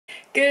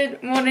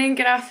Good morning,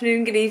 good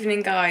afternoon, good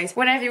evening guys.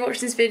 Whenever you watch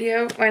this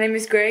video, my name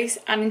is Grace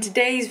and in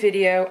today's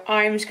video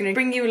I'm just going to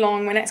bring you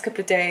along my next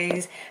couple of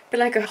days, but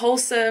like a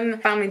wholesome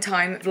family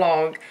time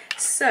vlog.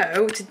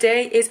 So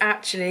today is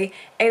actually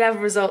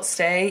A-level results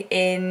day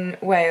in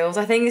Wales.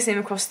 I think it's the same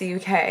across the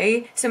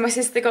UK. So my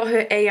sister got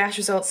her AS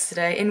results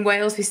today. In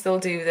Wales we still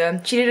do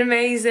them. She did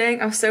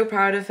amazing. I'm so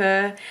proud of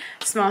her.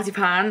 Smarty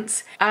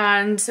pants.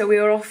 And so we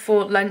were off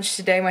for lunch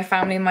today, my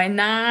family and my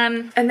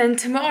nan. And then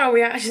tomorrow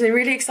we actually have a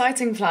really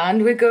exciting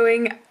plan. We're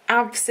going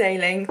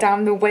abseiling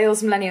down the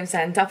Wales Millennium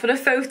Centre. I'll put a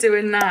photo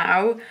in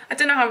now. I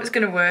don't know how it's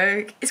going to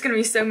work. It's going to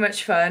be so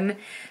much fun.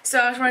 So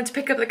I just wanted to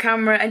pick up the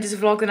camera and just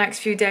vlog the next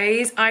few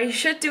days. I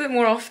should do it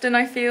more often,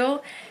 I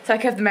feel, so I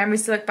can have the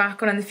memories to look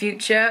back on in the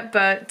future.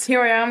 But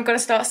here I am, got to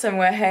start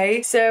somewhere,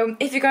 hey? So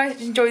if you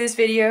guys enjoy this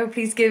video,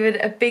 please give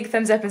it a big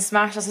thumbs up and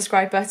smash that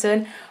subscribe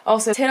button.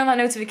 Also turn on that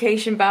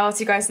notification bell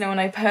so you guys know when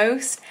I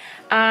post.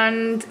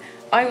 And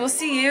I will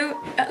see you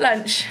at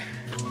lunch.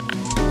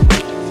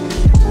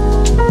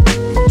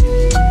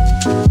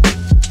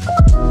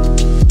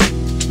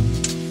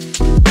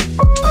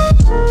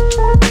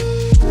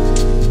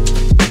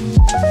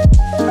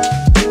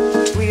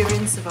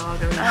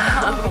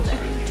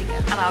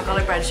 And our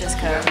garlic bread's just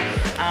come,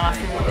 and our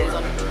food is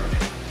on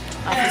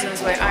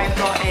its way. I've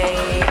got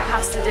a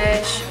pasta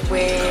dish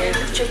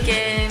with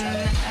chicken,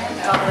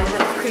 garlic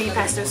with creamy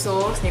pesto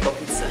sauce, and you've got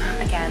pizza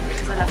again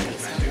because I love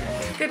pizza.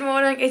 Good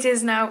morning, it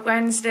is now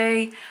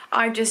Wednesday.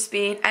 I've just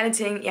been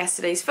editing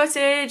yesterday's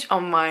footage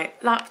on my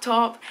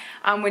laptop,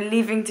 and we're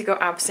leaving to go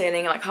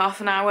abseiling in like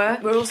half an hour.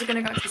 We're also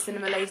going to go to the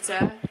cinema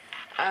later.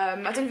 I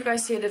don't know if you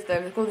guys heard of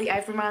them. They're called the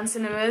Everyman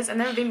Cinemas. I've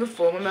never been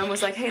before. My mum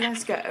was like, hey,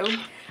 let's go.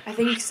 I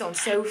think it's on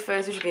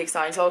sofas, which should be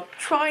exciting. So I'll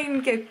try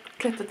and get a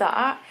clip of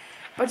that.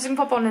 But I'm just going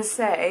to pop on and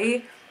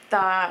say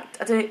that,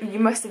 I don't know, you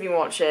must have been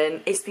watching.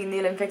 It's been the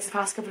Olympics the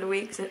past couple of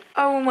weeks. And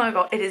oh my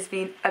god, it has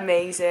been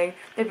amazing.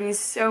 There have been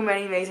so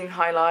many amazing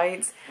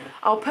highlights.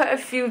 I'll put a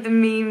few of the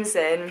memes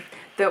in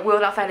that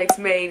World Athletics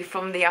made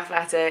from the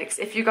athletics.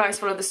 If you guys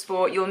follow the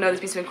sport, you'll know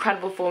there's been some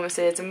incredible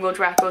performances and world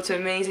records to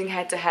amazing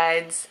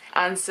head-to-heads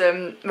and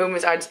some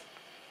moments I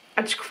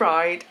just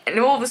cried. In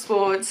all the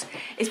sports,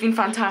 it's been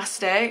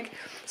fantastic.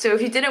 So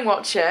if you didn't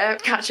watch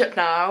it, catch up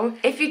now.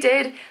 If you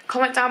did,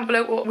 comment down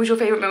below what was your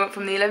favourite moment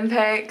from the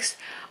Olympics.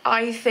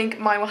 I think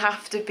mine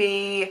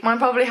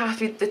probably have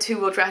to be the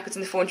 2 world records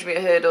in the 400 metre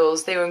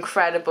hurdles. They were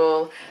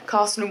incredible.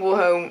 Carson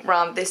Warholm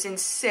ran this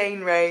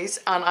insane race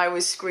and I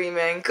was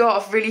screaming.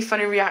 Got a really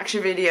funny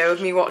reaction video of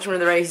me watching one of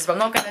the races, but I'm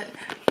not going to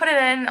put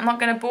it in. I'm not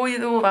going to bore you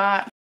with all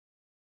that.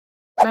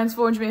 Men's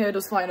 400 metre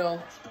hurdles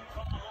final.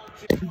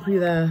 Are you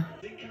there?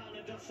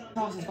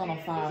 Carson's gone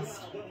off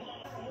fast.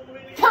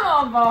 Come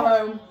on,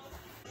 Warholm!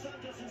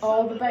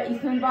 Oh, the bet he's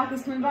coming back,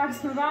 he's coming back, he's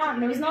coming back.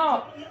 No, he's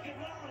not.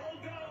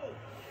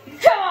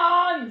 Come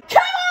on!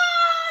 Come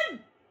on!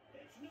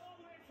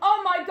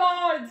 Oh my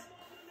god!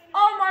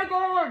 Oh my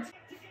god!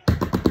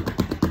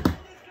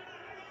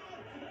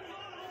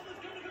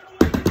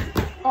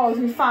 Oh, it's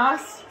been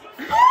fast.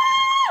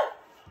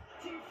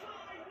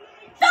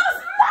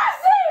 That's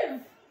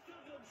massive!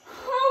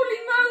 Holy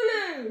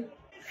moly!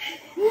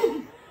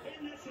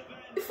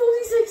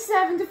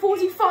 46.7 to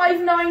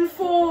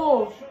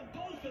 45.94.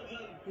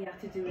 You have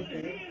to do it.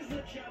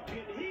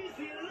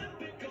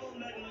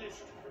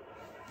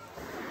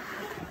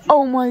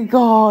 Oh my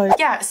god.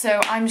 Yeah, so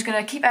I'm just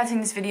gonna keep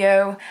editing this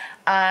video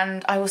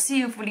and I will see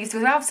you before we leave to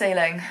go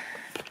abseiling.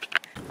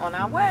 On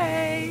our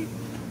way.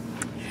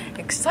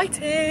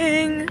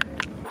 Exciting. You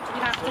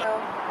have to go.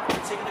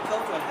 Taking the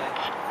cold one day.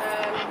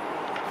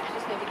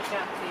 Just maybe the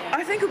jacket, yeah.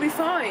 I think it'll be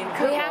fine.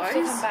 We have to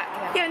come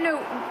back, yeah. Yeah, no,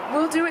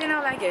 we'll do it in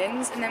our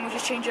leggings and then we'll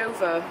just change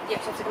over. Yeah,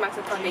 just have to come back to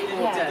the front.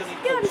 Yeah,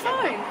 it'll be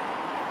fine.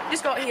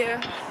 Just got here.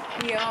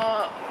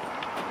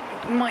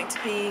 We might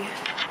be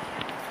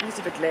a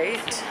little bit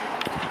late.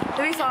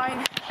 It'll be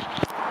fine.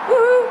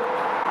 Woohoo!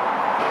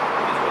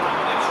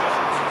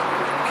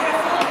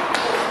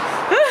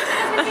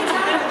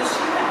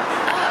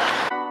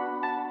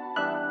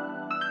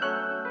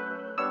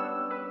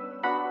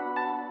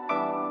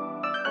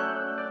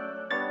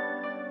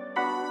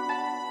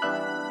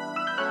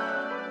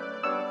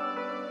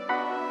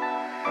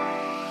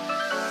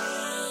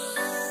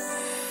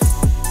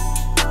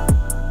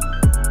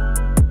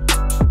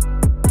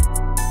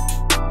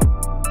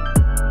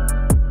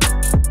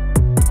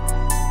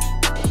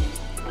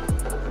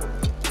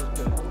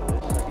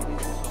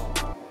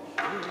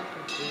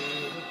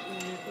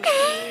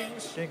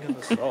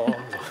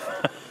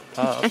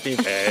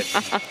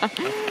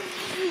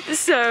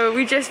 So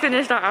we just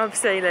finished our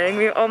abseiling.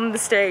 We were on the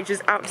stage, it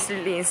was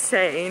absolutely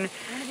insane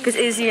because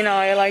Izzy and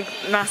I are like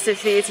massive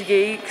theatre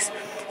geeks,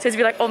 so to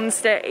be like on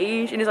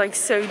stage and it's like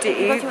so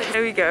deep.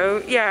 There we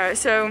go. Yeah,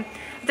 so I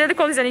don't think the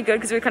quality's any good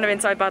because we were kind of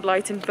inside bad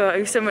lighting, but it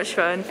was so much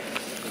fun.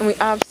 And we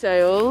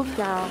abseiled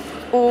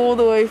all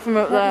the way from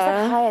up there. It's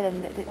like higher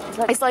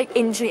than it's like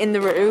inching in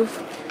the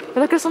roof.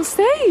 But look at us on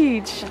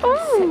stage.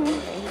 Oh.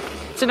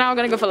 So now we're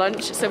gonna go for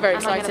lunch, so very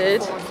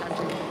excited.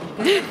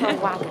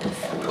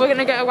 We're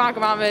gonna go to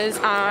Wagamama's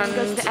and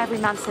Go to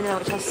Everyman Cinema,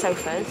 which has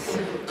sofas.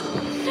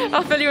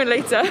 I'll fill you in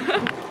later.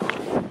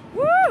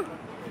 Woo!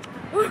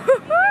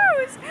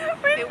 Woo-hoo-hoo! It's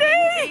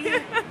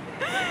windy!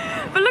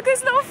 But look at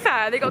this little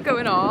fair they got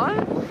going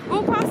on.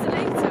 We'll pass it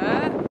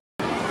later.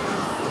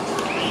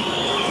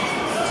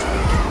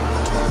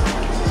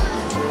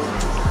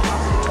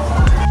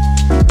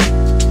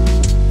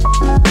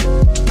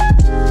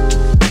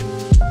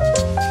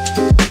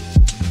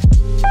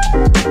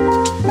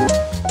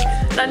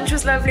 Lunch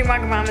was lovely,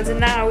 Wagamama's, and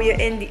now we are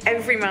in the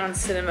Everyman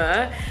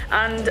Cinema,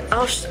 and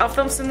I'll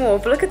film some more.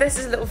 But look at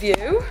this little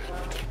view.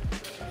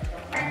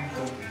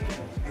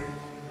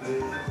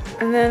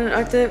 And then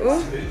I did. Oh,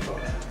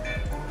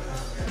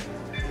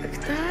 look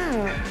at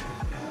that!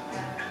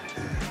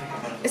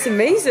 It's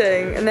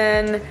amazing. And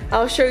then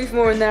I'll show you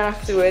more in there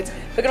afterwards.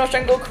 We're gonna watch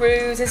Jungle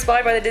Cruise,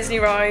 inspired by the Disney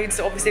rides.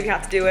 So obviously we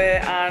had to do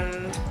it,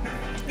 and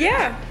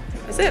yeah,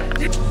 that's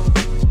it.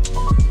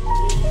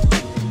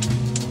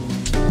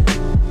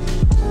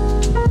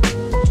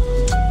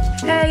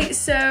 Hey,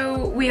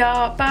 so we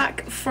are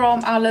back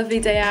from our lovely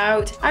day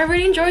out. I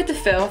really enjoyed the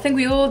film. I think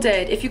we all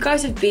did. If you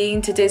guys have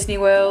been to Disney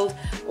World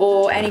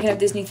or any kind of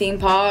Disney theme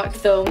park, the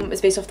film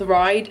is based off the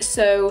ride.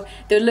 So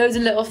there were loads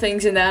of little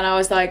things in there and I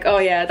was like, oh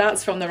yeah,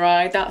 that's from the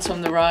ride, that's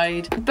from the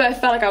ride. But I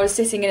felt like I was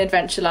sitting in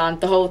Adventureland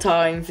the whole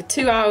time for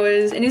 2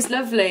 hours and it was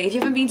lovely. If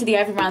you haven't been to the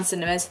Everyman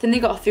cinemas, then they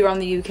got a few around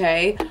the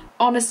UK.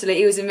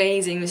 Honestly, it was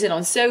amazing. We were sitting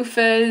on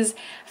sofas,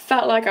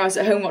 felt like I was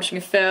at home watching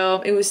a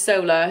film. It was so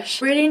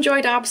lush. Really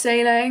enjoyed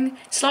abseiling.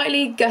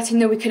 Slightly gutting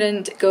that we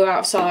couldn't go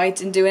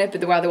outside and do it,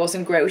 but the weather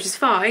wasn't great, which is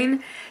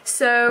fine.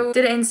 So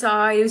did it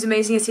inside. It was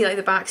amazing to see like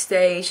the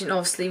backstage, and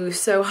obviously we were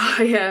so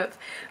high up,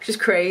 which is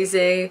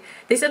crazy.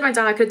 They said my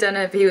dad could have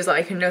done it, but he was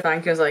like, no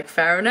thank you. I was like,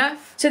 fair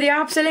enough. So the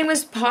abseiling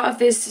was part of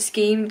this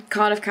scheme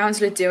Cardiff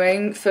Council are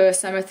doing for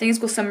summer. I think it's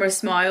called Summer of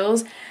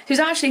Smiles. It was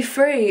actually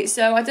free,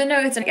 so I don't know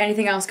if it's like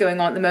anything else going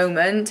on at the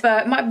moment,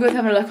 but it might be worth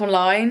having a look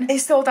online. It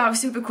sold out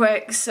super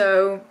quick,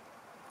 so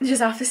you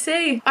just have to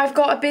see. I've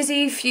got a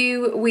busy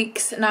few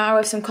weeks now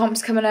with some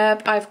comps coming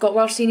up. I've got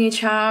Welsh Senior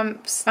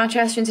Champs,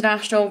 Manchester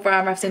International, where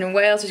I'm representing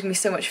Wales, which is going to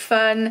be so much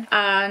fun,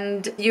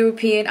 and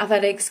European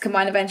Athletics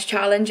Combined Events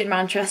Challenge in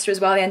Manchester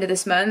as well at the end of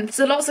this month.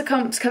 So lots of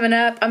comps coming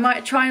up. I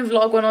might try and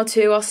vlog 1 or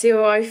 2, I'll see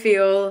how I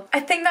feel. I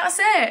think that's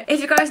it.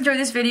 If you guys enjoyed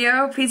this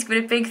video, please give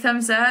it a big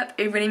thumbs up.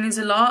 It really means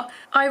a lot.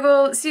 I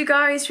will see you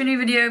guys for a new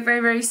video very,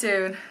 very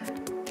soon.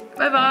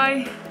 Bye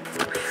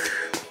bye.